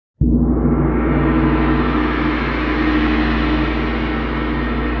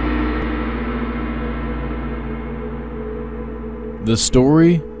The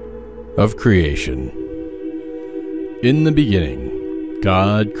story of creation. In the beginning,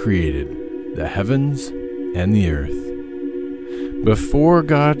 God created the heavens and the earth. Before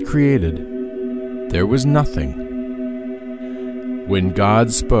God created, there was nothing. When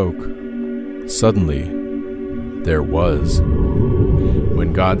God spoke, suddenly there was.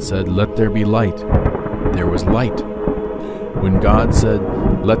 When God said, "Let there be light," there was light. When God said,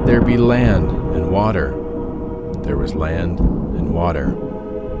 "Let there be land and water," there was land and water.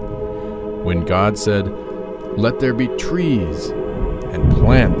 When God said, "Let there be trees and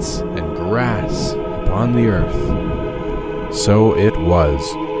plants and grass upon the earth," so it was.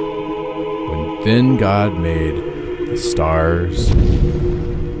 Then God made the stars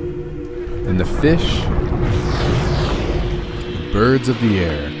and the fish, the birds of the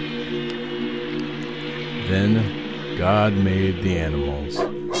air. Then God made the animals.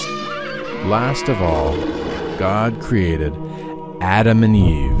 Last of all, God created Adam and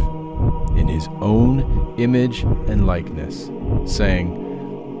Eve in his own image and likeness, saying,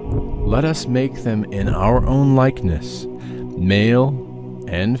 "Let us make them in our own likeness, male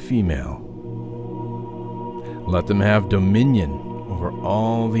and female. Let them have dominion over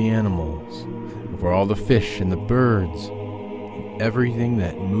all the animals, over all the fish and the birds, and everything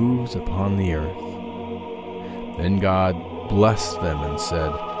that moves upon the earth." Then God blessed them and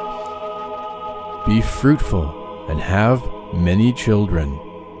said, "Be fruitful and have many children.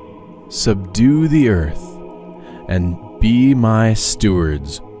 Subdue the earth and be my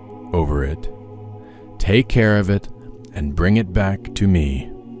stewards over it. Take care of it and bring it back to me."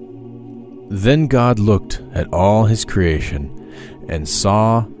 Then God looked at all his creation and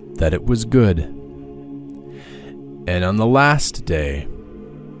saw that it was good. And on the last day,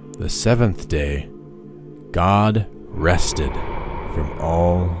 the seventh day, God rested from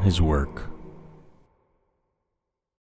all his work.